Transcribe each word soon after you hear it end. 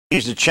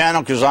Use the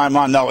channel because I'm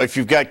on. No, if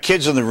you've got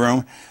kids in the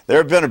room, there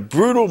have been a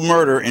brutal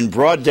murder in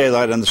broad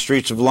daylight on the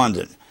streets of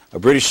London. A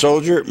British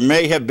soldier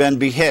may have been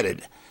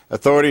beheaded.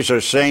 Authorities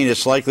are saying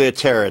it's likely a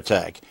terror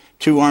attack.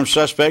 2 armed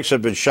suspects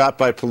have been shot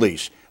by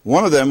police.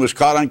 One of them was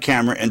caught on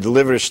camera and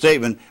delivered a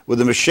statement with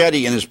a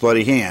machete in his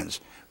bloody hands.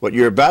 What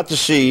you're about to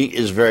see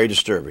is very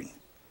disturbing.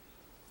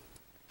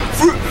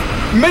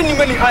 Many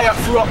ayat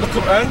throughout the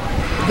Quran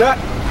that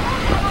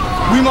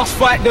we must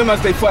fight them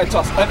as they fight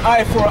us. An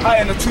eye for an eye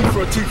and a tooth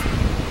for a tooth.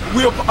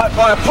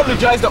 I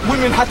apologize that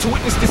women had to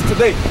witness this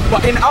today,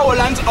 but in our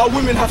land, our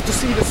women have to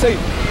see the same.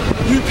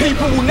 You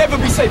people will never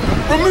be safe.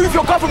 Remove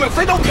your governments,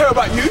 they don't care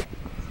about you.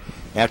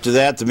 After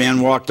that, the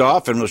man walked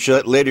off and was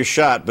later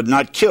shot, but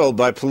not killed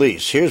by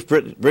police. Here's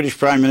British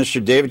Prime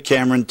Minister David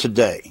Cameron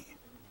today.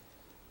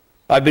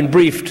 I've been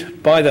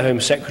briefed by the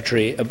Home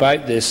Secretary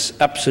about this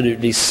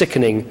absolutely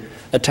sickening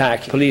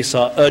attack. Police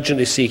are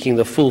urgently seeking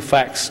the full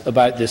facts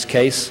about this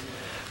case,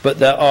 but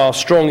there are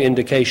strong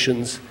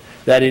indications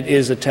that it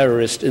is a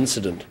terrorist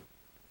incident.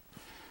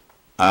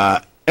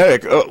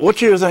 Eric, what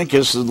do you think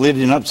is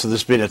leading up to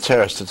this being a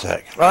terrorist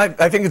attack? Well,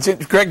 I think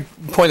it's Greg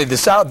pointed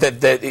this out,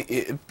 that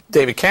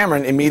David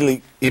Cameron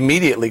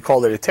immediately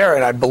called it a terror,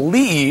 and I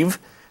believe,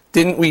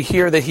 didn't we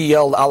hear that he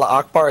yelled Allah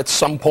Akbar at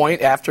some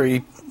point after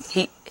he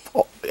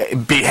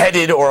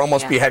beheaded or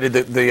almost beheaded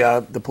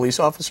the police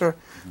officer?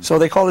 So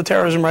they called it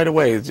terrorism right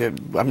away.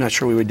 I'm not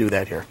sure we would do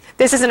that here.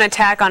 This is an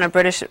attack on a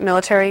British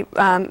military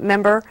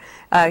member.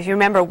 If you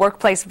remember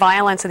workplace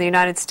violence in the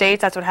United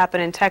States, that's what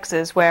happened in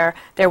Texas, where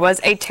there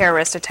was a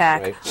terrorist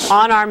attack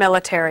on our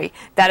military.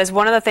 That is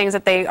one of the things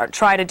that they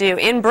try to do.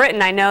 In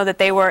Britain, I know that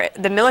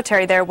the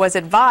military there was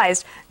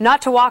advised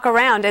not to walk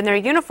around in their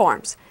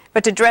uniforms,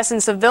 but to dress in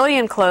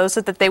civilian clothes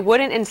so that they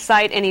wouldn't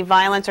incite any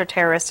violence or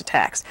terrorist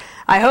attacks.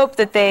 I hope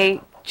that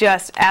they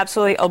just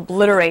absolutely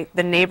obliterate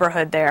the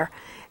neighborhood there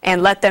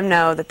and let them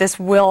know that this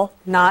will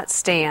not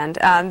stand.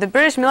 The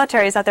British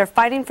military is out there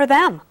fighting for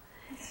them.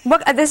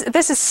 Look,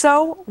 this is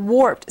so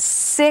warped,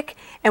 sick,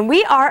 and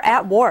we are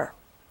at war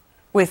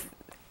with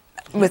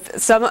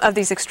some of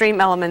these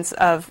extreme elements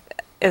of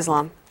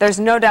Islam. There's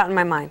no doubt in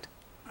my mind.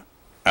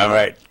 All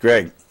right,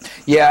 Greg.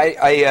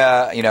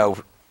 Yeah, you know,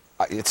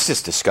 it's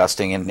just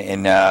disgusting,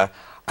 and I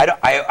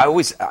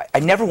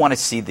never want to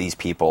see these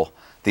people,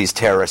 these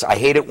terrorists. I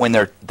hate it when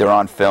they're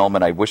on film,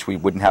 and I wish we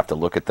wouldn't have to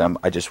look at them.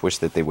 I just wish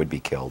that they would be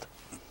killed.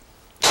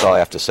 That's all I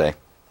have to say.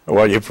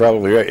 Well, you're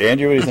probably right.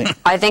 Andrew, what do you think?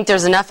 I think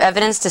there's enough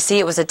evidence to see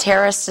it was a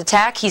terrorist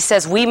attack. He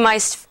says we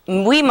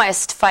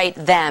must fight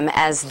them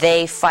as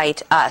they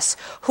fight us.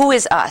 Who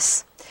is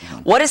us?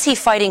 What is he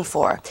fighting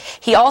for?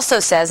 He also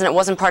says, and it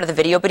wasn't part of the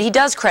video, but he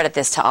does credit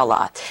this to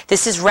Allah.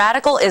 This is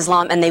radical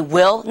Islam, and they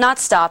will not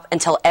stop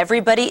until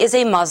everybody is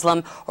a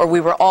Muslim, or we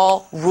were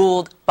all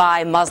ruled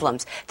by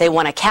Muslims. They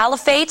want a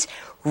caliphate.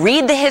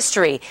 Read the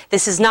history.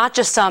 This is not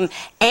just some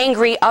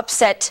angry,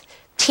 upset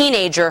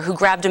teenager who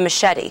grabbed a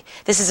machete.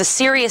 This is a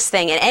serious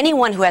thing, and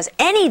anyone who has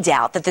any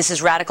doubt that this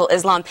is radical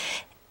Islam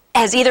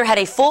has either had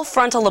a full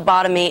frontal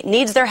lobotomy,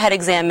 needs their head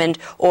examined,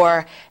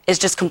 or is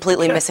just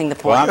completely missing the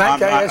point.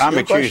 Well, I'm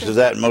accused of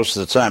that most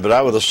of the time, but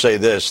I will say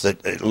this,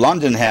 that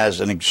London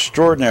has an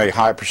extraordinary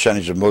high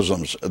percentage of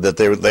Muslims that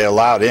they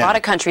allowed in. A lot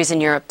of countries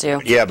in Europe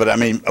do. Yeah, but I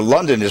mean,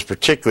 London is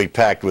particularly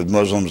packed with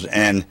Muslims,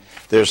 and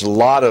there's a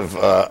lot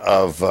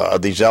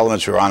of these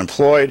elements who are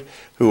unemployed,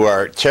 who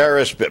are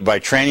terrorists by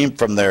training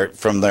from their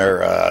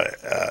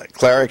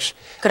clerics.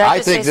 I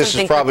think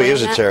this probably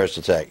is a terrorist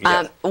attack.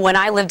 Yeah. When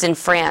I lived in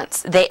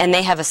France,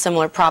 they have a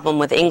similar problem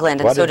with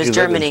England, and so does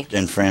Germany.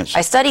 In France?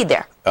 I studied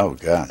there. Oh,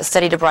 God. I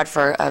studied abroad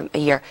for a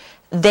year.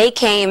 They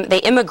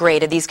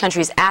immigrated. These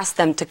countries asked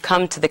them to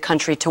come to the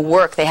country to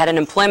work. They had an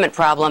employment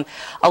problem.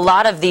 A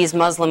lot of these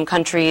Muslim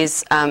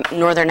countries,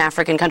 Northern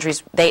African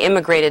countries, they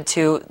immigrated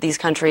to these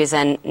countries,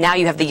 and now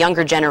you have the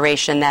younger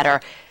generation that are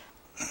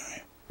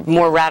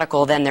more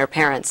radical than their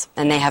parents,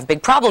 and they have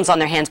big problems on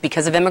their hands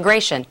because of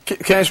immigration.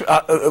 Can I ask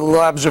a little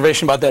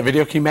observation about that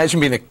video? Can you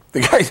imagine being the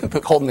guy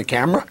holding the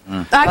camera?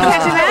 I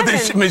can't imagine.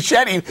 This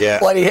machete,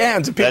 bloody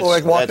hands, and people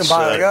like walking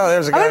by like, oh,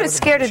 there's a guy. I would have been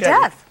scared to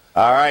death.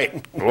 All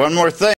right, one more thing.